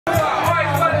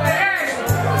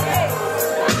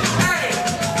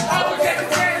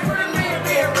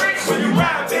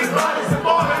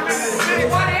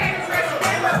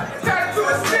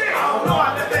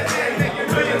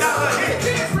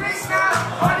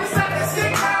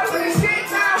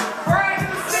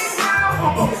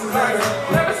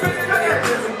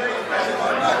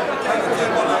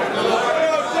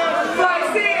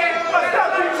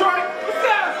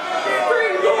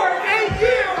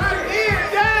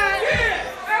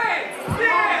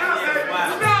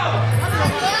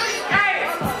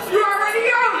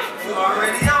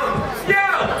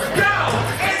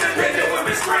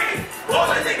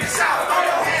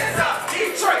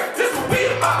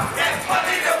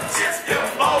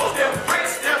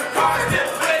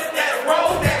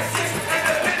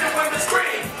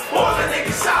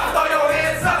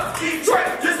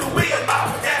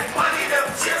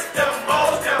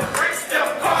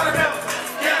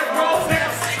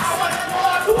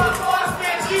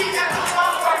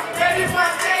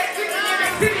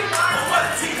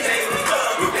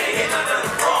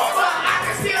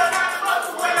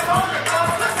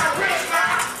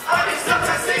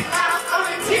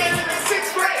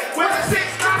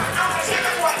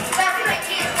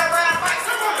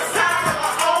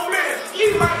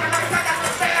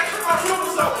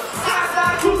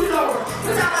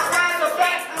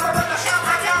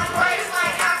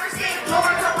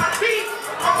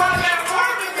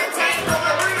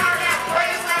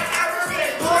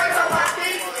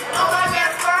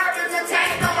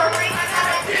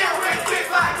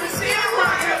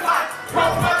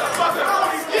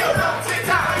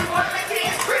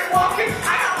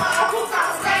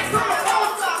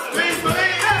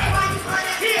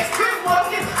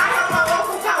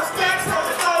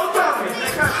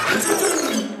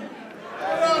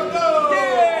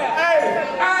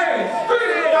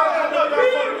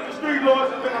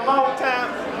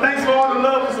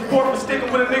support for sticking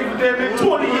with a nigga for damn near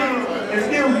 20 years and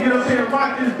still get up here and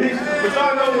rock this bitch. But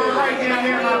y'all know we're right down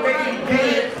here, my baby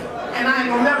dead, and I ain't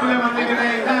gonna never let my nigga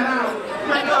name die out.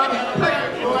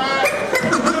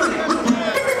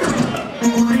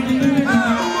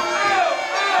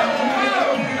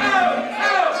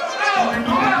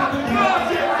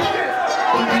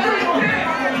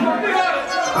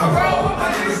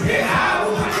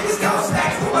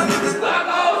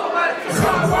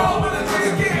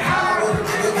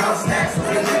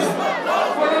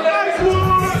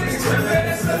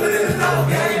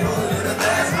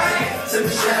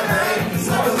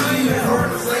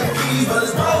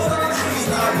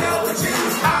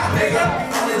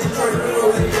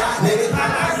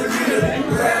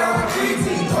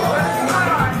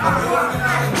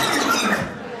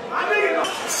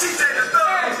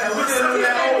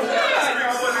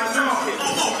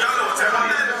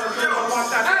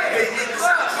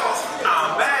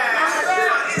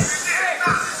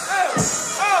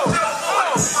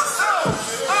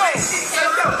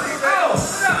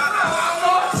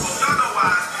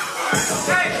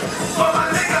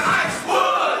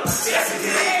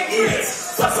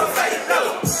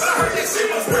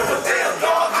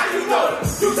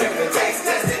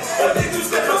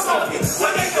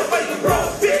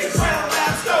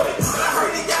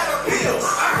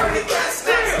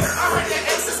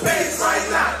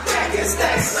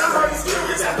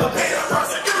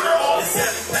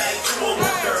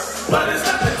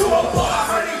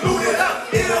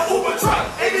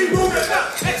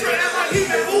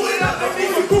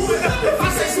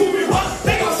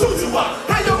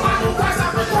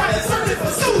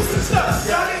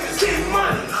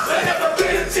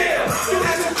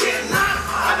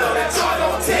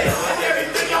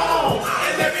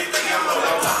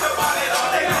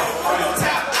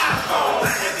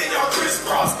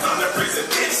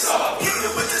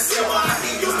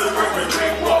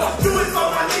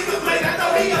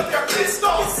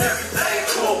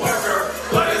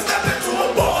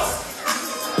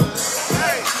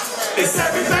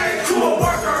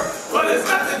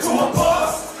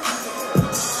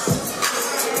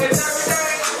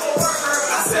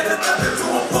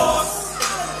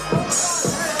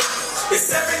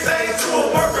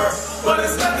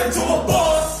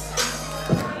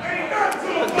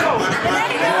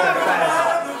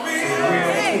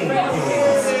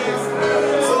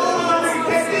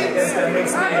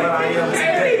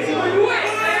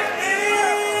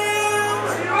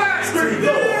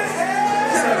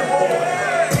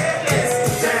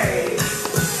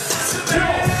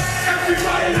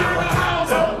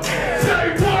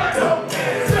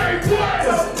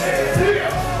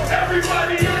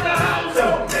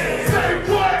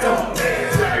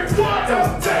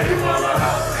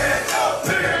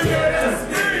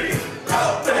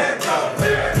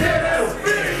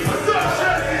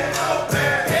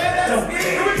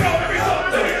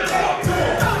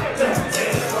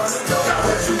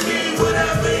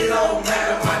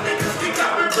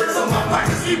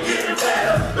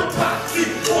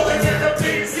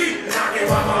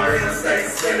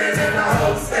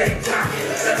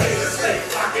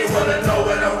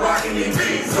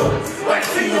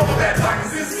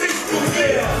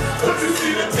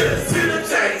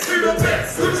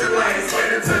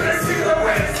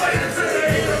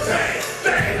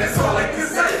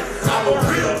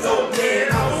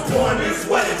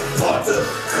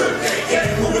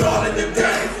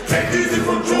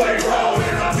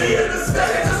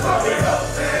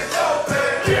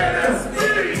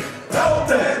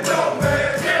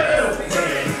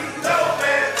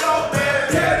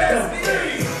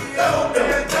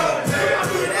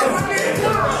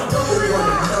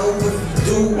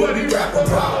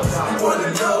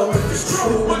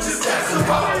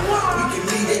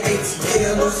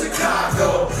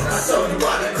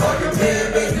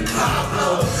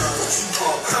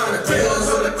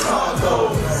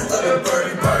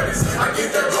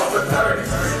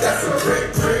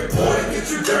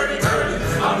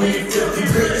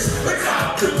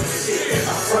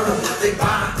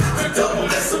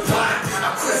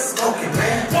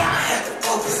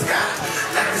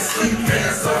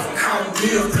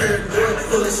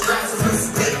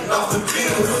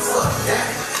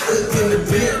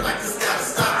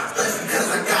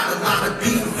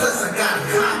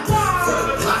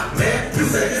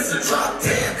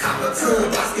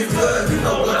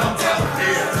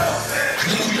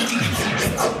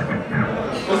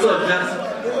 What's up, Jesse?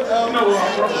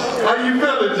 How you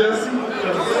feeling, Jesse?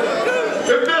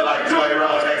 It feel like 20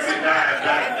 round exit 9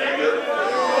 back, nigga.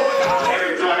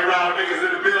 Any 20 round niggas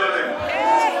in the building.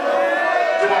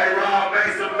 20 round,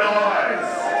 make some noise.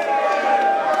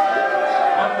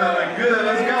 I'm feeling good,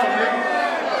 let's go.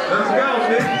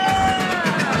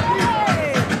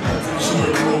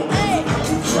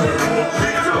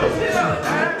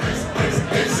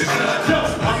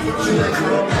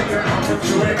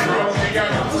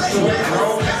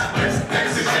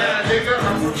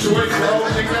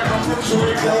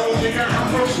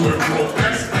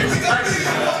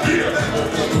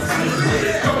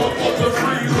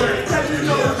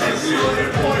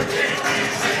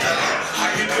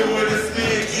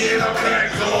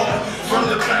 From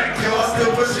the backyard,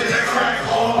 still pushing that crack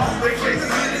hard. They crazy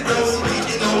with it though,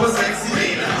 you know what's sexy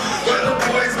Nina. Where the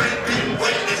boys make people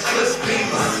wait and shush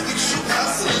people. You shoot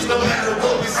hustlers no matter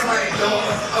what we slang,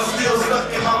 dog. I'm still stuck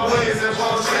in my ways and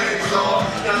won't change, dog.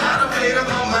 And I done made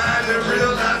up my mind and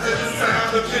realized that it's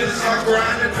time to finish my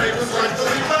grind and papers right to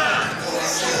be mine.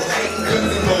 Still hating cause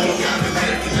the mold got me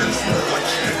making them slow.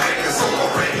 And making so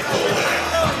already hold it.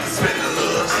 Spend a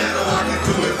little channel, I can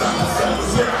do it by myself.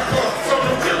 It's where I come from,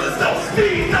 the killers don't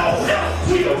need no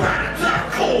help. We around the clock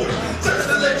cold. Just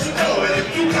to let you know it, if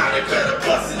you got it, better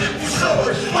bust it if you show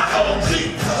it. My OG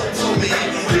told me,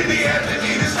 did he have to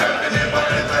need his strap and if I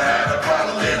ever had a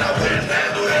problem, then I wouldn't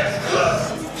handle that.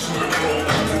 Plus,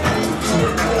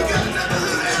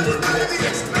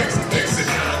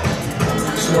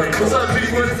 what's up,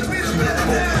 people?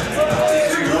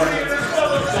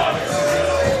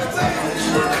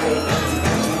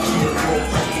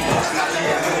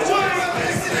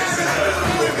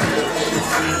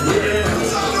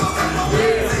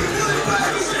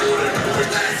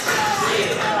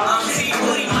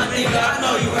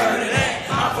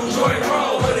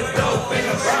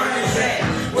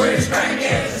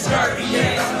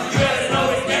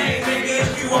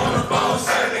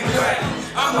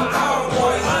 I'm a power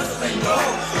boy, hustling go.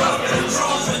 Welcome to the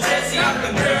truth with Jesse, I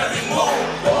can barely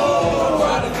move. Oh,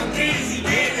 riding with easy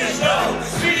business, though.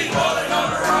 Speed rolling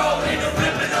on the road, nigga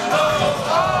flipping the lows.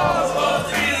 Oh, supposed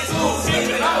to be in school,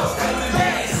 skipping out.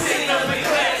 Sitting up in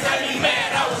class, had me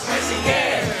mad, I was missing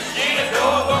gas. Ain't a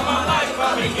dog on my life,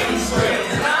 I've been getting spread.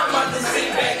 Now I'm about to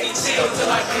sit back and chill till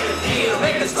I get a deal.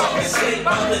 Niggas talking shit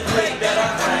about the drink that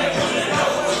I claim. Wanna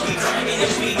know what we drinking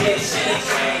if we get shit and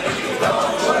came. If you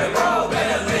don't enjoy it, bro,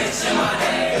 better mention my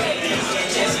name.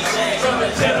 Jesse James from the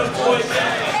Cheddar Boy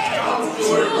gang. I'm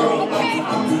doing it wrong.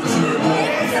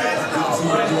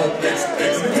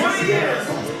 20 years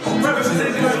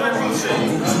representing the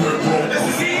revolution. This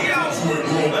is CEO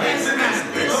of X&X.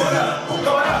 Going up.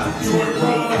 Going up.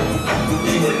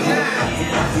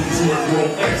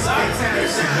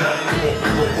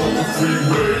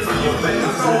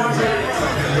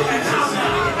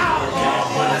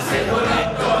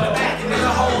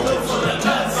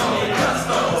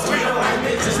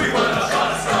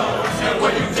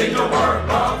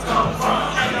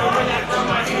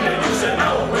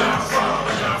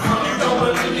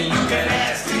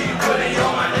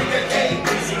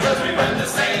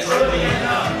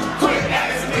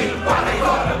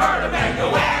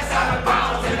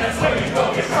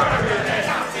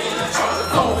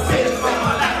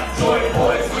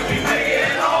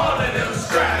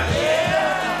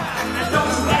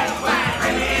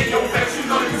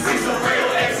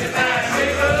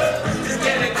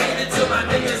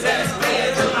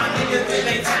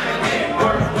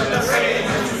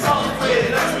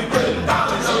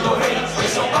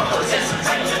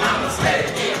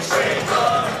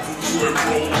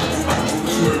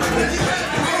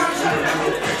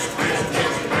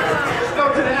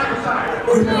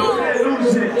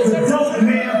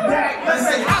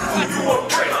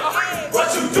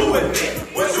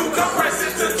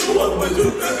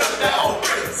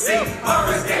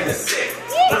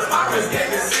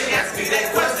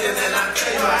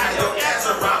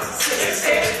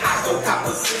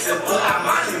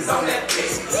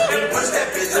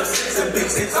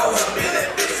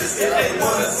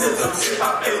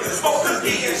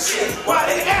 Why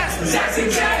they ask me, Jackson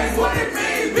James, what it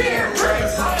mean being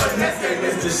rich? But that's that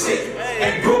Mr. Shit.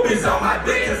 And groupies on my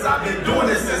dick, cause I've been doing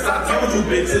this since I told you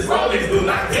bitches. Rollies do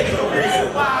not get no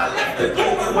reason why I left the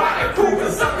door and why I prove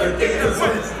cause I'm the dick. Cause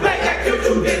when it's black, I killed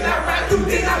you, did not rap, you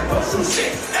did not go through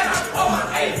shit. And I'm on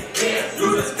 8, yeah, you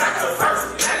just got the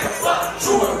first. And the fuck,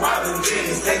 true and Robin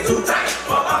jeans, they too tight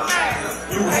for my magnum.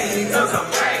 You hate me cause I'm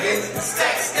bragging,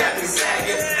 stacks got me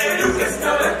sagging. And you can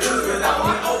smell the juice without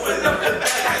me open up the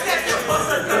bag.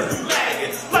 Cause you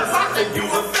lagging, plus I think you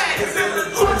a faggot. In the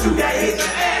truth you got hit in the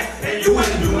ass, and you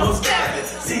ain't do no stabbing.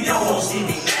 See your hoe, she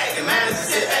be nagging, man, just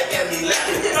sit back and be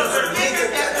laughing. Cause her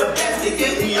niggas got the best to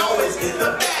get me, always get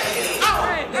the bag. Oh,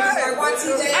 niggas like what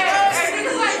TJ? Hey,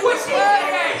 niggas like which one?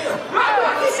 I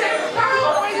want to say, no,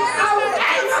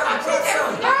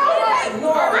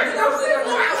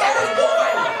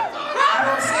 I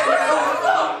don't say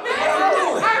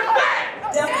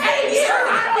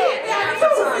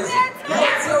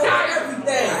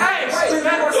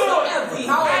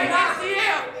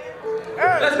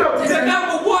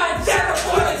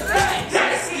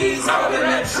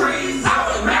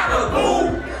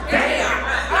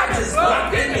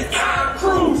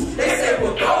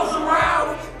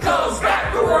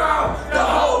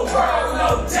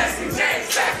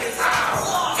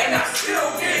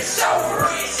chauffeur.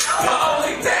 The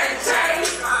only thing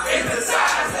changed is the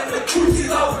size of the coochie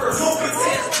loafer.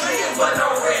 Lubricants clean but no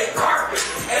red carpet.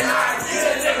 And I get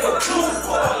a nigga blue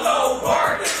for a low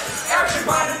bargain.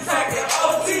 Everybody taking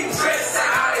OT trips and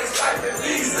how they swiping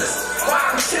visas. While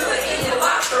I'm chilling in your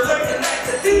locker looking at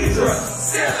cathedral.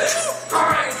 Silly,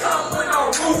 car ain't come with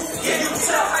no roof. Yeah, you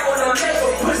tell me when a nigga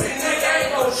pussy nigga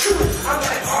ain't gon' shoot. I'm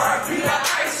like R.I.P. the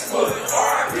Icewood,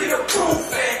 R.I.P. the proof,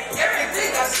 man. Everything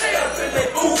I say up in the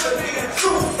booth will be the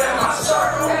truth. And my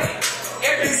shirt ain't.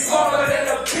 It be smaller than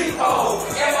a peephole.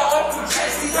 And my Uncle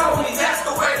Jesse told me that's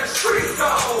the way the street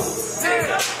goes.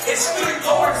 Nigga, it's street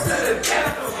lords to the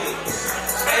death of me.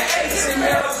 And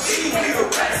HMLG be the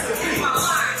recipe.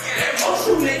 And most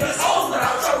you niggas old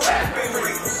without your rap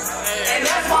memory. And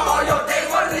that's why all your day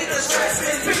one niggas stress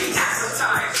in peace.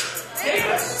 Appetizer.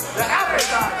 Nigga, the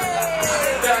appetizer.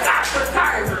 The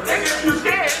appetizer. Nigga, if you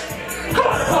scared,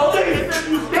 call the police. If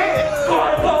you scared, call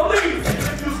the police.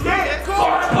 If you scared,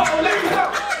 call the police.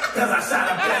 Cause I shot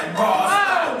up that raw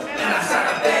spot. And I shot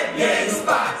up that gang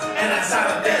spot. And I shot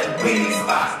up that weed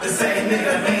spot. The same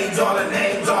nigga named all the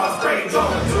names, all spray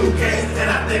drawing 2K. And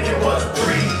I think it was 3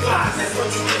 blocks. That's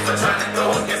what you get for trying to go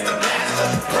against the master.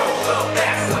 Roll up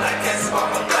back when I catch him on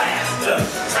my blaster.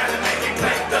 Trying to make it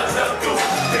claim the goose.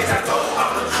 Bitch, I told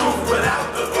all the truth without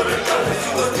the bullet go.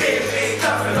 You was dead, big,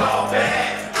 tough and all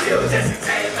bad. Kill Jesse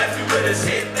James, left you with a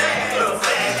shit bag. Little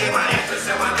flag, get my actress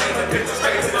and my name and picture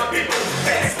straight to the people.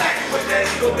 Fast stacking with that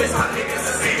eagle, bitch, my niggas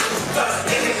are see. Cause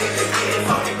anything they get,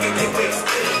 funky, get they wait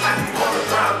still. I be on the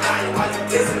ground dying while you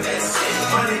dissing that shit.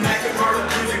 Money making murder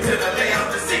music to the day I'm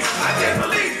deceased. I can't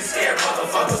believe you scared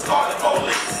motherfuckers, call the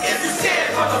police. If you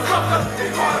scared motherfucker,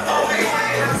 then call the police.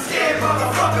 If you scared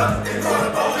motherfucker, then call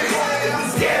the police. If you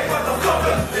scared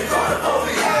motherfucker, then call the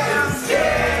police. If you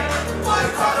scared,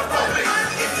 then call the police.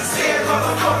 If you scared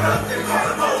motherfucker, then call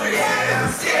the police. If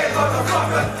you scared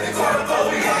motherfucker, then call the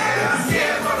police. If you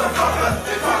scared motherfucker,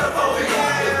 then call the police.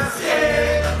 If you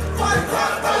scared, then call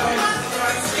the police.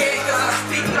 I'm scared cause I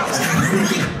speak no.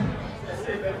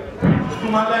 To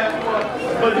my last one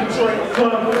for Detroit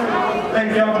Club.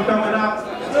 Thank y'all for coming out.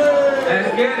 Let's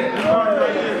get it. All right,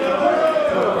 right here.